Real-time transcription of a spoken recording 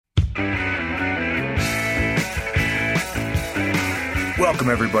Welcome,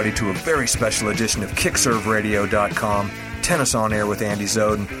 everybody, to a very special edition of KickServeRadio.com, Tennis on Air with Andy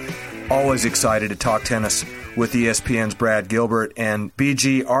Zoden. Always excited to talk tennis with ESPN's Brad Gilbert. And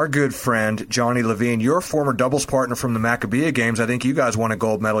BG, our good friend, Johnny Levine, your former doubles partner from the Maccabea Games. I think you guys won a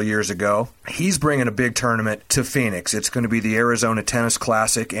gold medal years ago. He's bringing a big tournament to Phoenix. It's going to be the Arizona Tennis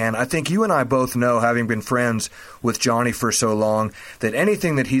Classic. And I think you and I both know, having been friends with Johnny for so long, that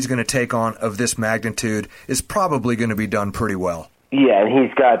anything that he's going to take on of this magnitude is probably going to be done pretty well. Yeah, and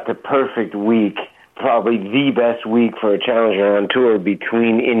he's got the perfect week, probably the best week for a challenger on tour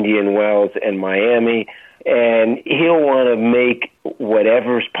between Indian Wells and Miami. And he'll want to make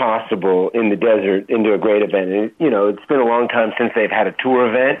whatever's possible in the desert into a great event. And, you know, it's been a long time since they've had a tour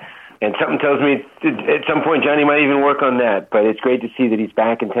event. And something tells me at some point Johnny might even work on that. But it's great to see that he's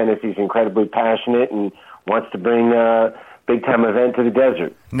back in tennis. He's incredibly passionate and wants to bring a big-time event to the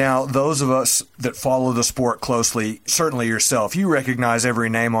desert. Now, those of us that follow the sport closely, certainly yourself, you recognize every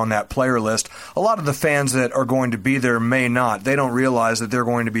name on that player list. A lot of the fans that are going to be there may not. They don't realize that they're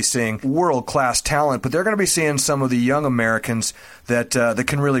going to be seeing world-class talent, but they're going to be seeing some of the young Americans that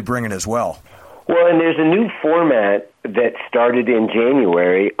can really bring it as well. Well, and there's a new format that started in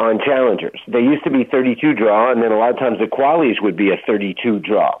January on challengers. They used to be 32 draw, and then a lot of times the qualies would be a 32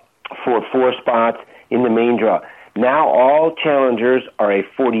 draw for 4 spots in the main draw. Now all challengers are a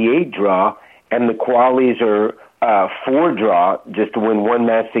 48 draw, and the qualies are 4 draw just to win one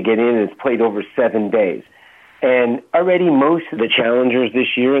match to get in, and it's played over 7 days. And already most of the challengers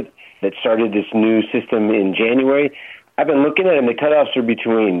this year that started this new system in January, I've been looking at them, the cutoffs are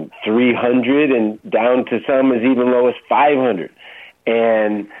between 300 and down to some as even low as 500.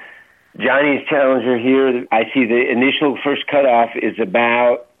 And Johnny's challenger here, I see the initial first cutoff is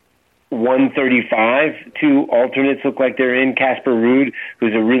about 135. 2 alternates look like they're in. Casper Ruud,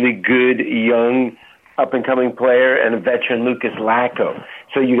 who's a really good young up-and-coming player, and a veteran Lucas Lacko.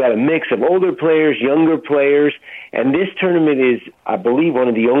 So you got a mix of older players, younger players, and this tournament is, I believe, one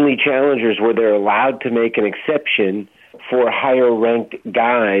of the only challengers where they're allowed to make an exception for higher-ranked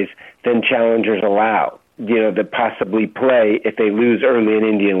guys than challengers allow, that possibly play if they lose early in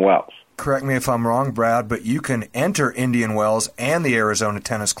Indian Wells. Correct me if I'm wrong, Brad, but you can enter Indian Wells and the Arizona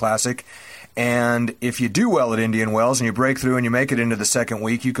Tennis Classic, and if you do well at Indian Wells and you break through and you make it into the second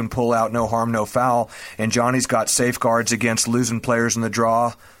week, you can pull out no harm, no foul, and Johnny's got safeguards against losing players in the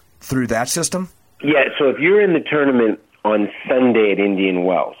draw through that system? Yeah, so if you're in the tournament on Sunday at Indian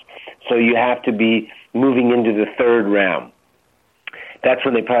Wells, so you have to be moving into the third round. That's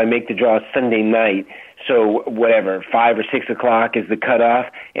when they probably make the draw Sunday night. So whatever, 5 or 6 o'clock is the cutoff.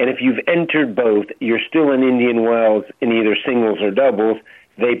 And if you've entered both, you're still in Indian Wells in either singles or doubles.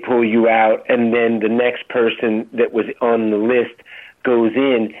 They pull you out, and then the next person that was on the list goes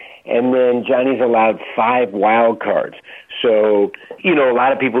in. And then Johnny's allowed 5 wild cards. So, a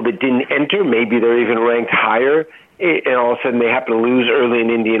lot of people that didn't enter, maybe they're even ranked higher, and all of a sudden they happen to lose early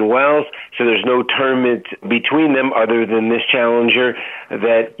in Indian Wells, so there's no tournament between them other than this challenger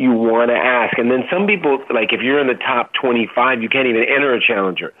that you want to ask. And then some people, like if you're in the top 25, you can't even enter a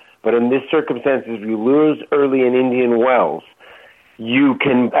challenger. But in this circumstance, if you lose early in Indian Wells, you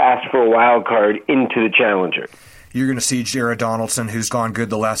can ask for a wild card into the challenger. You're going to see Jared Donaldson, who's gone good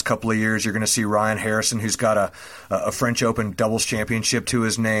the last couple of years. You're going to see Ryan Harrison, who's got a French Open doubles championship to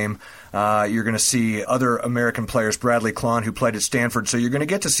his name. You're going to see other American players, Bradley Klon, who played at Stanford. So you're going to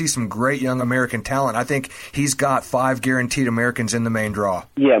get to see some great young American talent. I think he's got 5 guaranteed Americans in the main draw.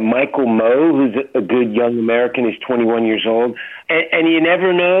 Yeah, Michael Moe, who's a good young American. He's 21 years old. And you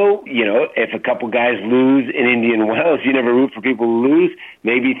never know, if a couple guys lose in Indian Wells, you never root for people to lose.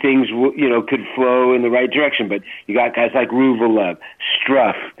 Maybe things, could flow in the right direction. But you got guys like Rublev,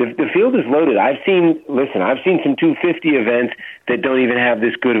 Struff. The field is loaded. I've seen some 250 events that don't even have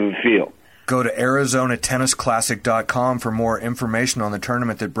this good of a field. Go to ArizonaTennisClassic.com for more information on the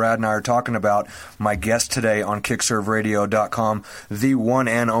tournament that Brad and I are talking about. My guest today on KickServeRadio.com, the one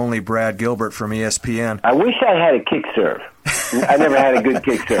and only Brad Gilbert from ESPN. I wish I had a kick serve. I never had a good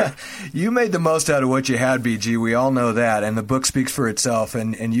kick serve. You made the most out of what you had, BG. We all know that, and the book speaks for itself,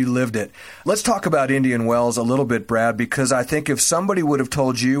 and you lived it. Let's talk about Indian Wells a little bit, Brad, because I think if somebody would have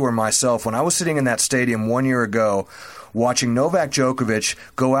told you or myself when I was sitting in that stadium 1 year ago watching Novak Djokovic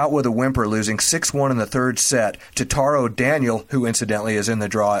go out with a whimper, losing 6-1 in the third set to Taro Daniel, who incidentally is in the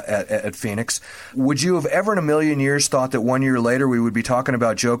draw at Phoenix, would you have ever in a million years thought that 1 year later we would be talking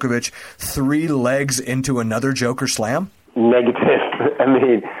about Djokovic 3 legs into another Joker slam? Negative.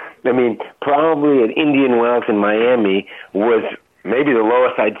 I mean, probably at Indian Wells in Miami was maybe the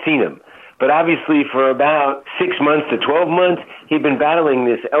lowest I'd seen him. But obviously for about 6 months to 12 months, he'd been battling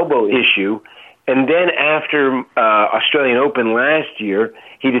this elbow issue, And then after Australian Open last year,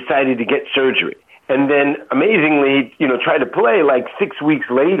 he decided to get surgery. And then, amazingly, tried to play like 6 weeks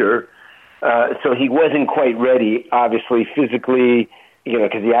later. So he wasn't quite ready, obviously, physically,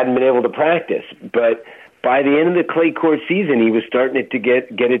 because he hadn't been able to practice. But by the end of the clay court season, he was starting to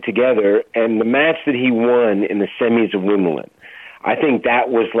get it together. And the match that he won in the semis of Wimbledon, I think that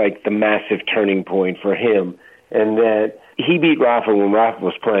was like the massive turning point for him. And that he beat Rafa when Rafa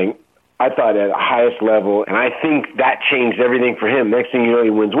was playing, I thought, at the highest level. And I think that changed everything for him. Next thing you know, he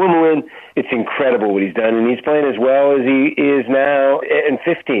wins Wimbledon. It's incredible what he's done. And he's playing as well as he is now in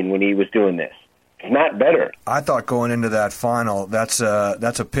 15 when he was doing this. It's not better. I thought going into that final, that's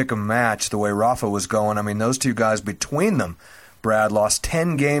a pick-em match the way Rafa was going. I mean, those two guys between them, Brad, lost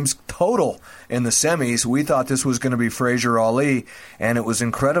 10 games total in the semis. We thought this was going to be Frazier-Ali, and it was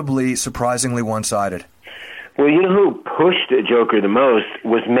incredibly, surprisingly one-sided. Well, you know who pushed Joker the most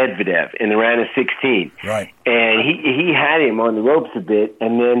was Medvedev in the round of 16. Right. And he had him on the ropes a bit,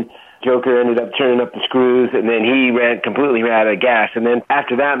 and then Joker ended up turning up the screws, and then he completely ran out of gas. And then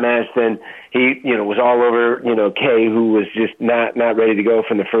after that match, then he, was all over, Kay, who was just not ready to go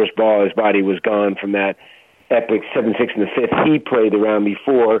from the first ball. His body was gone from that epic 7-6 in the fifth. He played the round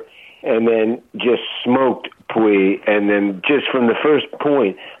before, and then just smoked Pouille. And then just from the first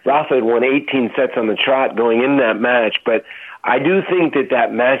point, Rafa had won 18 sets on the trot going in that match. But I do think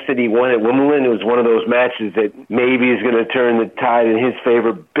that match that he won at Wimbledon was one of those matches that maybe is going to turn the tide in his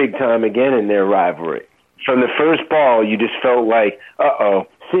favor big time again in their rivalry. From the first ball, you just felt like,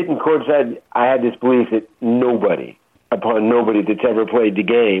 sitting courtside, I had this belief that nobody that's ever played the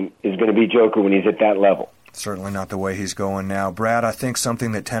game is going to beat Joker when he's at that level. Certainly not the way he's going now. Brad, I think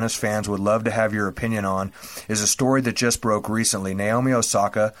something that tennis fans would love to have your opinion on is a story that just broke recently. Naomi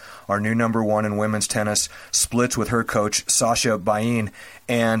Osaka, our new number one in women's tennis, splits with her coach, Sasha Bain,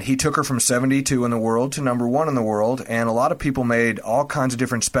 and he took her from 72 in the world to number one in the world, and a lot of people made all kinds of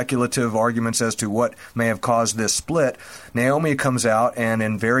different speculative arguments as to what may have caused this split. Naomi comes out and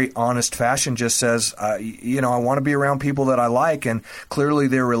in very honest fashion just says, I want to be around people that I like, and clearly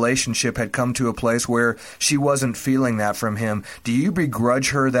their relationship had come to a place where she wasn't feeling that from him. Do you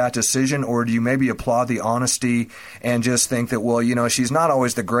begrudge her that decision, or do you maybe applaud the honesty and just think that, well, she's not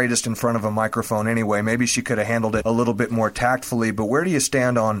always the greatest in front of a microphone anyway. Maybe she could have handled it a little bit more tactfully, but where do you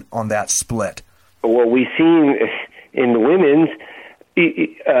stand on that split? Well, we've seen in the women's,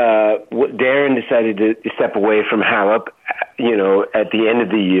 Darren decided to step away from Halep, at the end of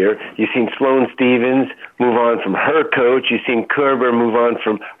the year. You've seen Sloane Stephens move on from her coach. You've seen Kerber move on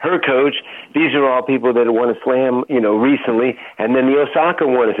from her coach. These are all people that won a slam, recently. And then the Osaka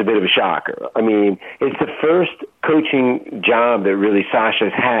one is a bit of a shocker. I mean, it's the first coaching job that really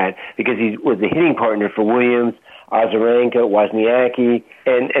Sasha's had because he was the hitting partner for Williams, Azarenka, Wozniacki,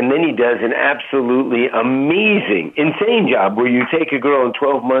 and then he does an absolutely amazing, insane job where you take a girl in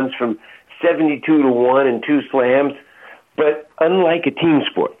 12 months from 72-1 and 2 slams. But unlike a team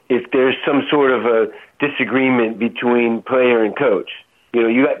sport, if there's some sort of a disagreement between player and coach,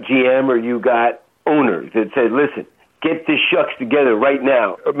 you got GM or you got owners that say, listen, get this shucks together right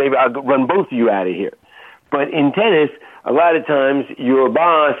now, or maybe I'll run both of you out of here. But in tennis, a lot of times your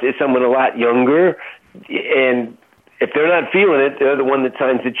boss is someone a lot younger, and if they're not feeling it, they're the one that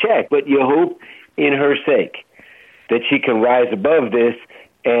signs the check. But you hope in her sake that she can rise above this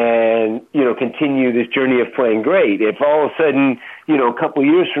and, continue this journey of playing great. If all of a sudden, a couple of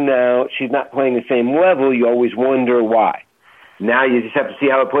years from now, she's not playing the same level, you always wonder why. Now you just have to see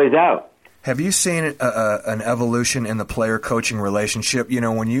how it plays out. Have you seen an evolution in the player-coaching relationship?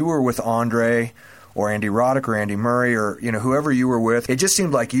 When you were with Andre or Andy Roddick or Andy Murray or, whoever you were with, it just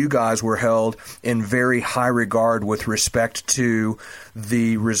seemed like you guys were held in very high regard with respect to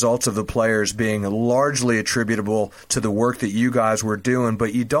the results of the players being largely attributable to the work that you guys were doing,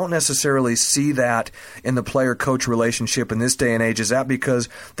 but you don't necessarily see that in the player-coach relationship in this day and age. Is that because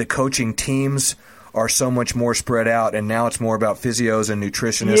the coaching teams are so much more spread out and now it's more about physios and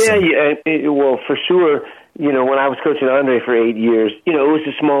nutritionists? Well, for sure, when I was coaching Andre for 8 years, it was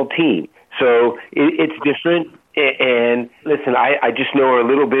a small team. So it's different. And listen, I just know her a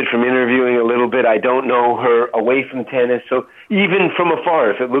little bit from interviewing a little bit. I don't know her away from tennis. So even from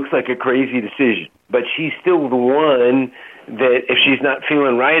afar, if it looks like a crazy decision, but she's still the one that if she's not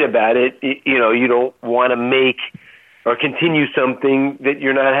feeling right about it, you don't want to make or continue something that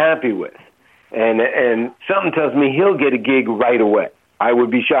you're not happy with. And something tells me he'll get a gig right away. I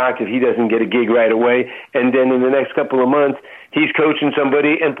would be shocked if he doesn't get a gig right away. And then in the next couple of months, he's coaching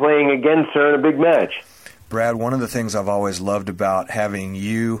somebody and playing against her in a big match. Brad, one of the things I've always loved about having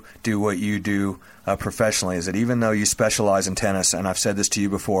you do what you do professionally is that even though you specialize in tennis, and I've said this to you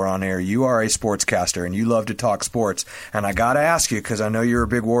before on air, you are a sportscaster and you love to talk sports. And I got to ask you, because I know you're a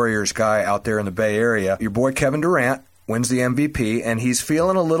big Warriors guy out there in the Bay Area, your boy Kevin Durant wins the MVP, and he's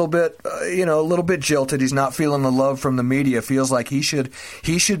feeling a little bit, a little bit jilted. He's not feeling the love from the media. Feels like he should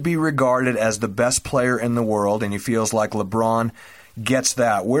be regarded as the best player in the world, and he feels like LeBron gets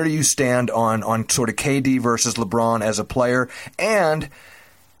that. Where do you stand on sort of KD versus LeBron as a player and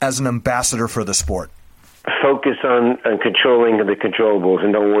as an ambassador for the sport? Focus on controlling the controllables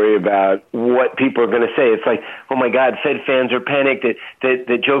and don't worry about what people are going to say. It's like, oh my God, Fed fans are panicked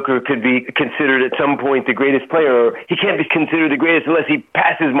that Joker could be considered at some point the greatest player, or he can't be considered the greatest unless he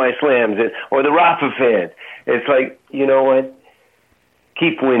passes my slams, or the Rafa fans. It's like, you know what?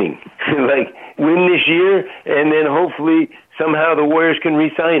 Keep winning. Like, win this year, and then hopefully somehow the Warriors can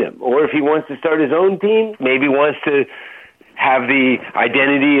re-sign him. Or if he wants to start his own team, maybe wants to have the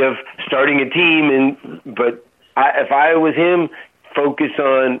identity of starting a team. But if I was him, focus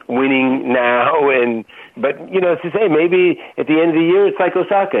on winning now. But to say maybe at the end of the year, it's like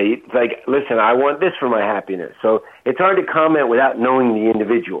Osaka. It's like, listen, I want this for my happiness. So it's hard to comment without knowing the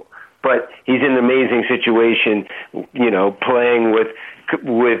individual. But he's in an amazing situation, playing with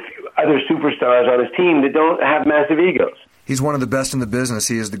other superstars on his team that don't have massive egos. He's one of the best in the business.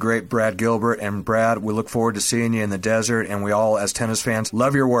 He is the great Brad Gilbert. And Brad, we look forward to seeing you in the desert, and we all, as tennis fans,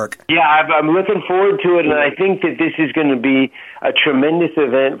 love your work. Yeah, I'm looking forward to it, and I think that this is going to be a tremendous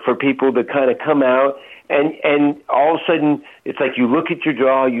event for people to kind of come out, and all of a sudden, it's like you look at your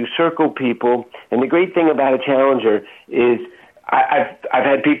draw, you circle people, and the great thing about a challenger is I've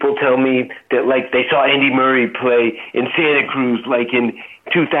had people tell me that, like, they saw Andy Murray play in Santa Cruz, like in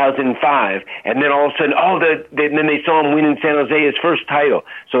 2005, and then all of a sudden, then they saw him win in San Jose his first title.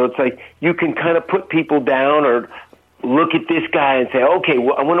 So it's like you can kind of put people down or look at this guy and say, okay,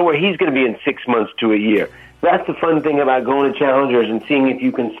 well, I wonder where he's going to be in 6 months to a year. That's the fun thing about going to challengers and seeing if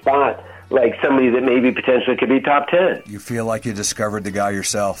you can spot like somebody that maybe potentially could be top 10. You feel like you discovered the guy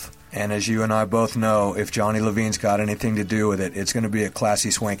yourself. And as you and I both know, if Johnny Levine's got anything to do with it, it's going to be a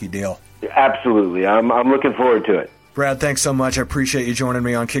classy, swanky deal. Absolutely. I'm looking forward to it. Brad, thanks so much. I appreciate you joining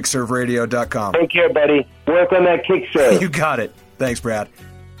me on KickServeRadio.com. Take care, buddy. Work on that kick serve. You got it. Thanks, Brad.